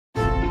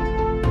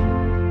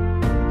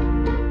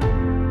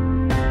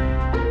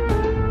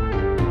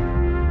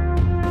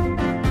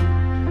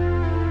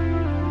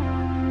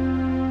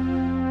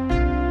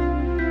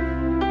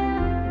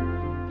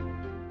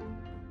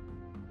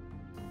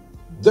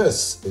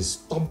This is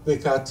Top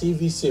Baker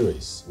TV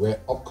series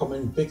where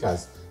upcoming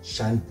bakers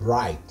shine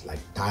bright like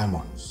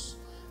diamonds.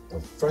 The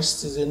first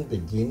season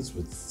begins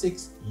with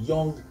 6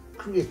 young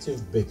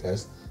creative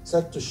bakers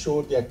set to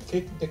show their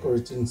cake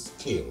decorating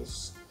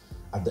skills.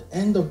 At the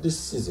end of this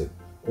season,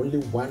 only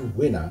one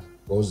winner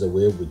goes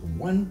away with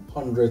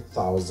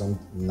 100,000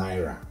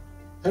 naira.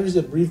 Here is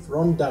a brief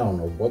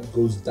rundown of what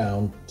goes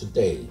down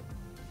today.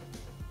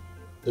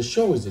 The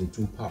show is in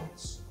 2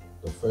 parts.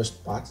 The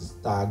first part is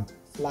tagged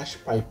Flash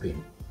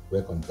Piping,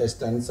 where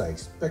contestants are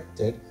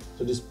expected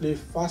to display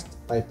fast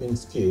piping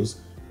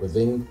skills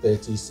within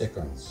 30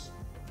 seconds.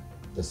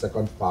 The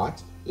second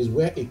part is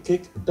where a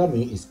cake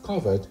dummy is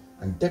covered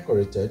and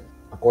decorated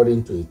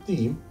according to a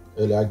theme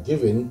earlier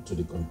given to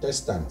the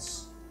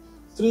contestants.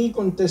 3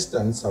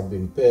 contestants have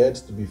been paired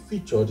to be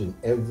featured in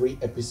every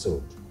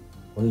episode.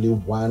 Only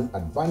one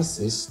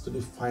advances to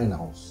the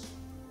finals.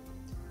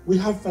 We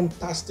have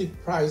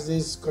fantastic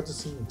prizes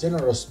courtesy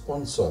generous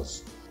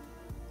sponsors.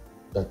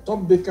 The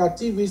Top Baker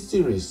TV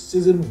series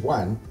Season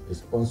 1 is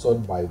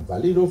sponsored by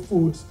Valido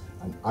Foods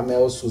and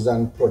Amel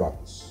Suzanne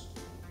Products.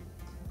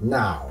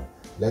 Now,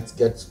 let's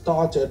get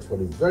started for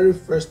the very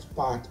first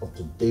part of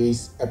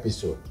today's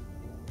episode,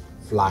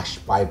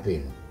 Flash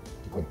Piping.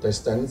 The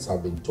contestants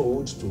have been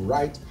told to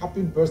write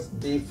Happy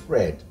Birthday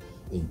Fred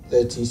in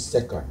 30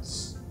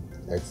 seconds.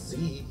 Let's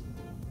see.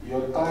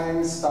 Your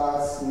time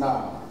starts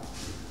now.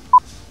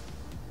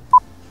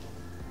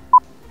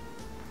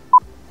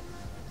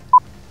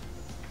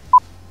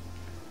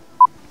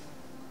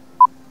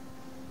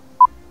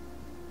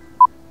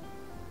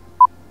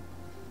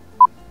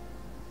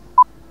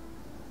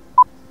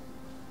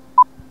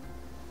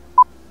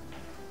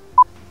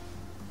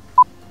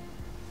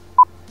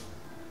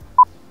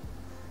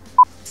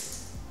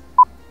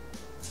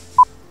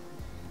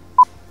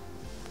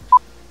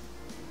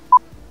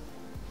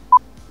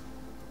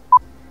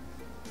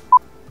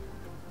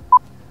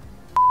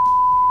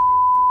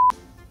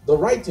 The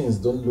writings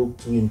don't look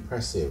too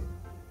impressive,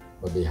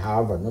 but they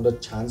have another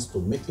chance to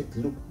make it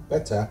look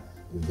better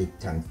if they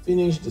can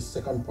finish the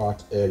second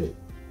part early.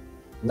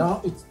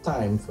 Now it's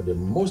time for the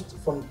most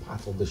fun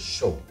part of the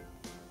show.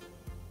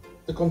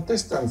 The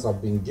contestants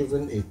have been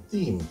given a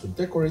theme to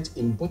decorate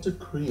in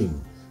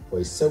buttercream for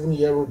a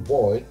 7-year-old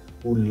boy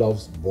who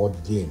loves board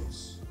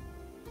games.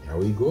 Here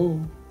we go.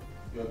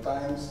 Your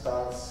time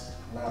starts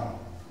now.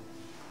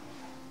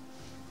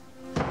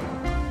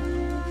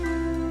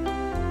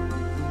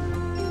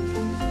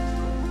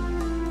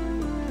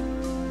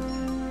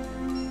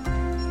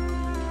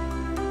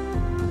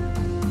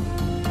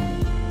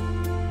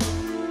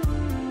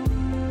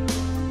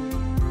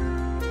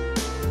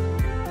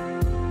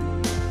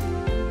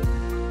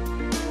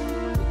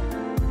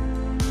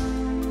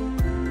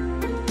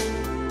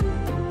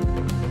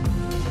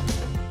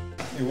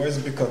 A wise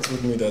baker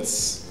told me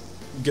that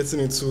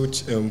getting into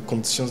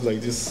competitions like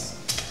this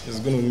is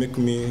going to make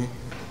me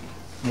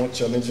more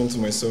challenging to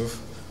myself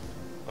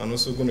and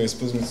also going to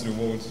expose me to the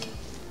world.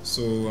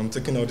 So I'm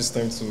taking out this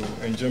time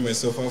to enjoy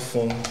myself, have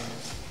fun,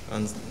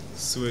 and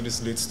see where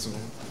this leads to.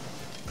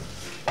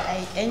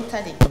 I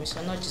entered the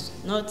competition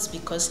not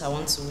because I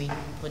want to win,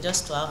 but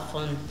just to have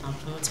fun and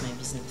promote my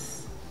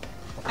business.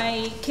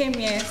 I came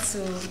here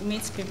to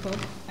meet people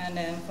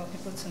and for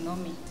people to know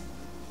me,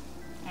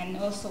 and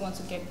also want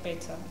to get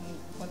better in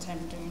what I'm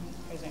doing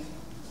presently.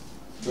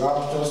 You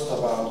have just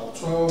about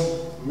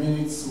 12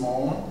 minutes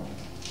more.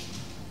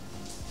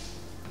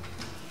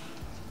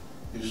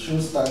 You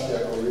should start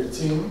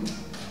decorating.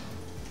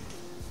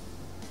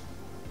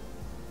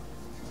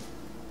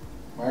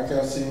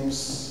 Michael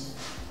seems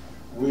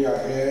way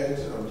ahead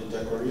of the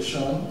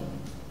decoration.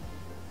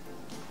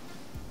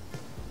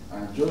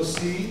 And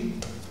Josie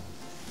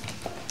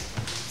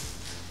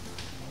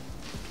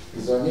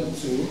is on it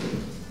too.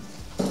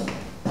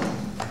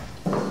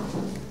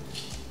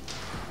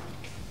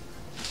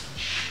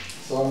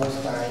 It's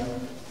almost time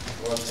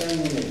for 10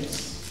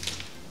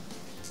 minutes.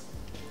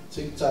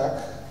 Tick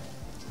tock.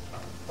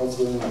 What's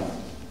going on?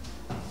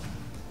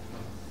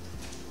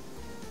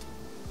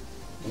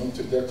 You need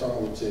to get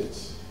on with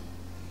it.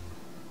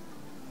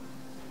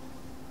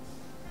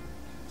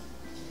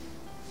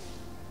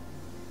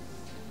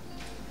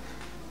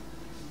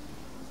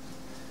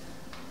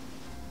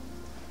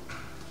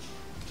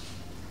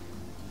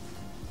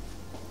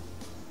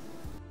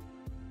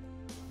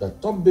 The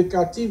Top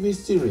Baker TV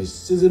series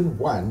Season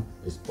 1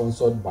 is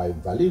sponsored by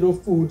Valido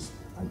Foods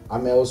and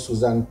Amel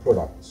Suzanne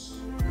Products.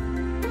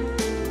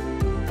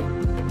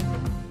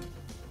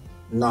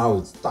 Now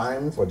it's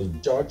time for the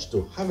judge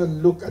to have a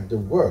look at the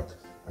work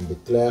and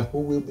declare who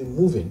will be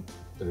moving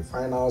to the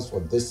finals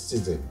for this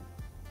season.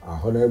 Our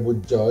honorable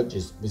judge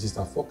is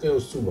Mrs. Afoke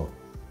Osubo,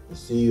 the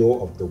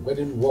CEO of the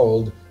Wedding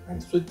World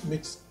and Sweet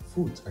Mix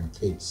Fruit and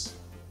Cakes.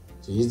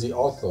 She is the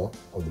author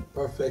of the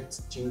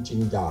Perfect Chin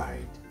Chin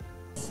Guide.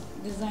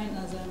 Designed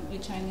as a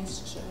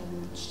Chinese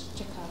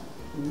checker.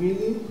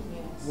 Really?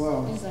 Yes.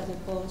 Wow. These are the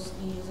balls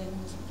using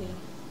to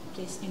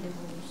place in the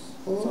holes.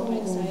 Oh. So I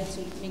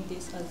decided to make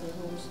this as a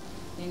hose.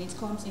 Then it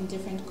comes in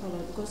different color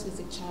because it's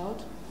a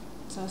child.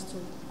 it has to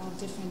have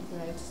different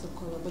varieties of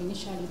color, but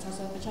initially it has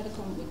to actually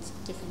come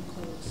with different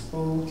colors.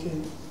 Oh,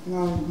 okay.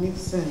 Now it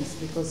makes sense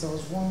because I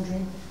was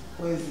wondering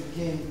where is the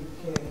game?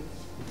 Okay.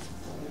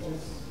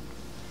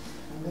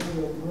 And then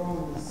the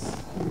brown is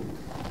cool.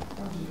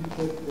 How did you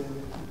get the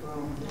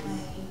brown? I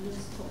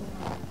used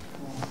coconut.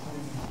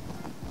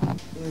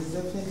 Yes,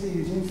 definitely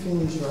you didn't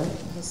finish, right?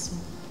 Yes,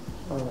 ma'am.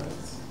 All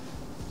right.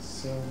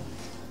 So,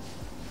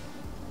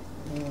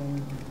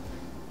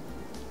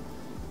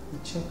 the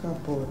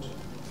checkerboard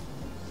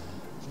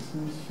is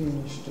not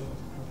finished though,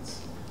 but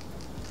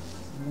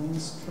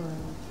let's try.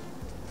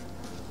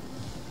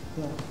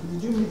 Yeah.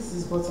 Did you mix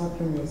this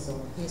buttercream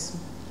yourself? Yes,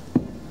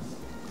 ma'am.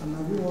 And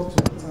have you worked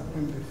with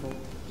buttercream before?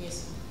 Yes,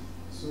 ma'am.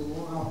 So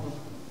what happened?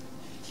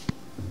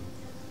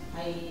 I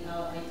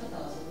thought I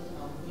was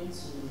going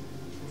to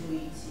do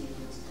it here,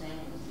 but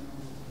time was not.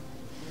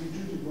 You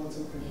do the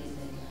buttercream. Yes,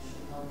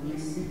 I Will you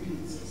repeat?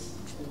 Yes.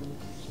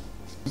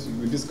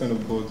 With this kind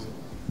of board,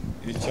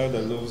 a child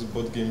that loves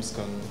board games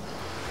can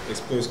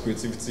explore his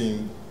creativity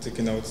in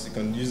taking out. He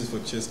can use it for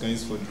chess, can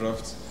use it for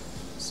draft.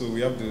 So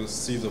we have the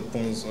seeds or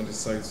pawns on the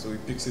side, so he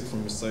picks it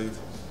from the side,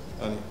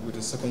 and with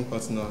the second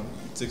partner,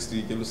 he takes the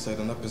yellow side,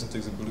 and that person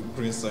takes the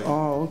green side.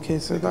 Oh, okay.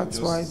 So that's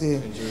why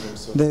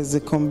there's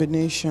a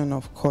combination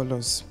of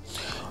colors.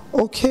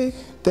 Okay,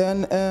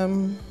 then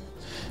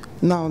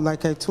now,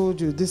 like I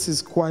told you, this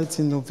is quite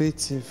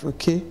innovative,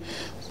 okay?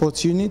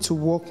 But you need to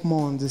work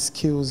more on the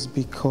skills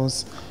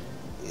because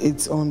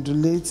it's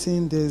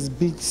undulating, there's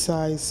big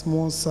size,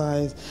 small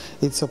size,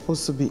 it's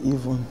supposed to be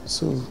even.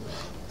 So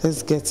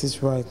let's get it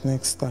right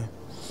next time.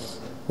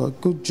 But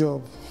good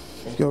job.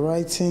 Your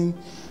writing,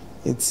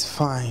 it's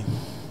fine.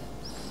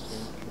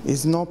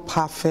 It's not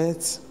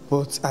perfect,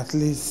 but at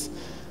least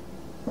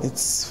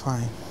it's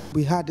fine.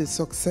 We had a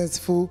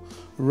successful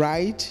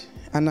ride,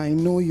 and I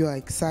know you're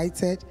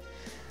excited.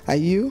 Are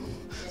you?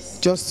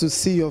 Just to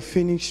see your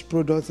finished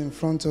product in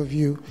front of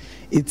you,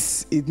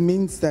 it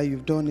means that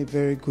you've done a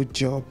very good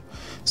job.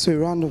 So a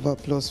round of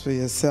applause for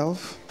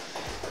yourself.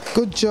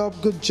 Good job,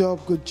 good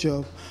job, good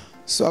job.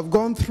 So I've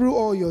gone through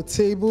all your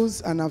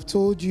tables and I've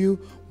told you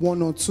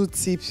 1 or 2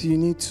 tips you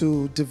need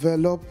to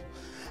develop.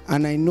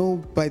 And I know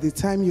by the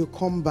time you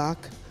come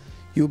back,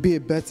 you'll be a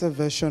better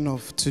version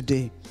of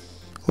today.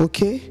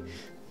 Okay?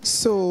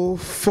 So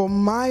for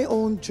my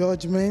own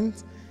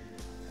judgment,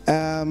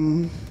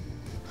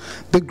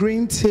 the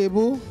green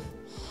table,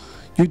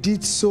 you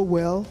did so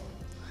well.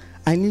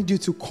 I need you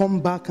to come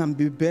back and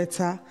be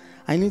better.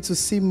 I need to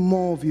see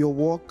more of your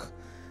work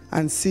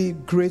and see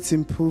great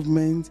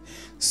improvement.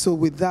 So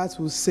with that,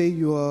 we'll say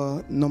you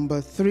are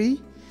number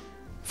 3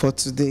 for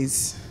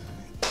today's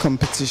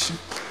competition.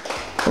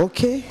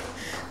 Okay?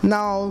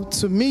 Now,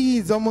 to me,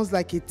 it's almost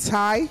like a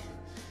tie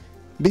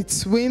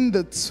between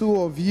the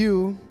two of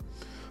you.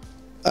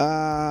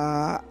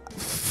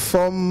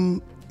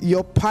 From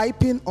your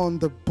piping on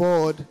the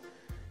board,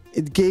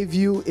 it gave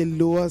you a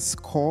lower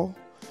score,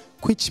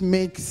 which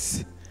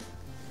makes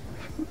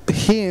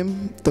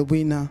him the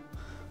winner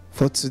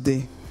for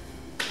today.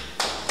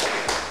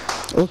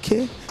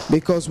 Okay?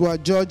 Because we are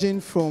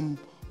judging from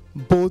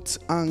both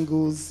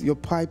angles, your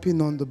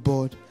piping on the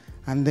board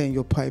and then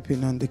your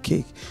piping on the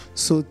cake.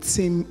 So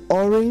Team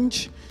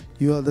Orange,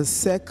 you are the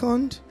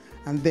second,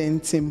 and then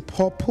Team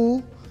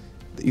Purple,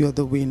 you're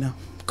the winner.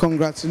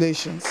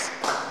 Congratulations.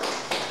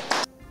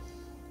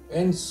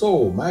 And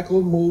so,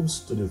 Michael moves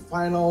to the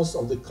finals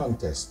of the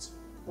contest.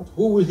 But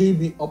who will he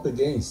be up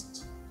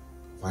against?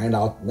 Find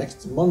out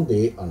next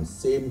Monday on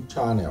same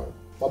channel.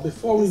 But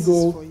before we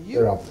go,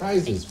 there are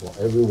prizes for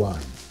everyone.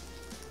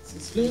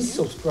 Please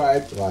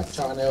subscribe to our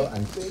channel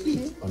and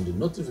click on the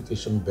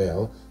notification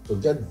bell to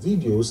get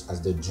videos as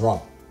they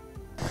drop.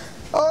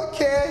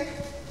 Okay,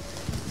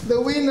 the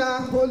winner,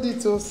 hold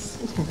it to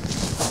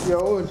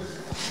your own.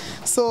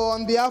 So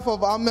on behalf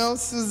of Amel,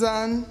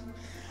 Susan,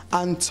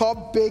 and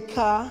Top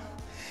Baker,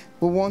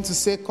 we want to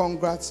say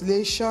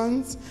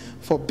congratulations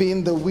for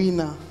being the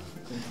winner.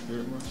 Thank you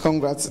very much.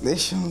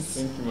 Congratulations.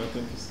 Thank you, ma.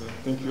 Thank you, sir.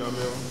 Thank you, Amel,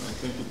 and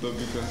thank you, Top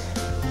Baker.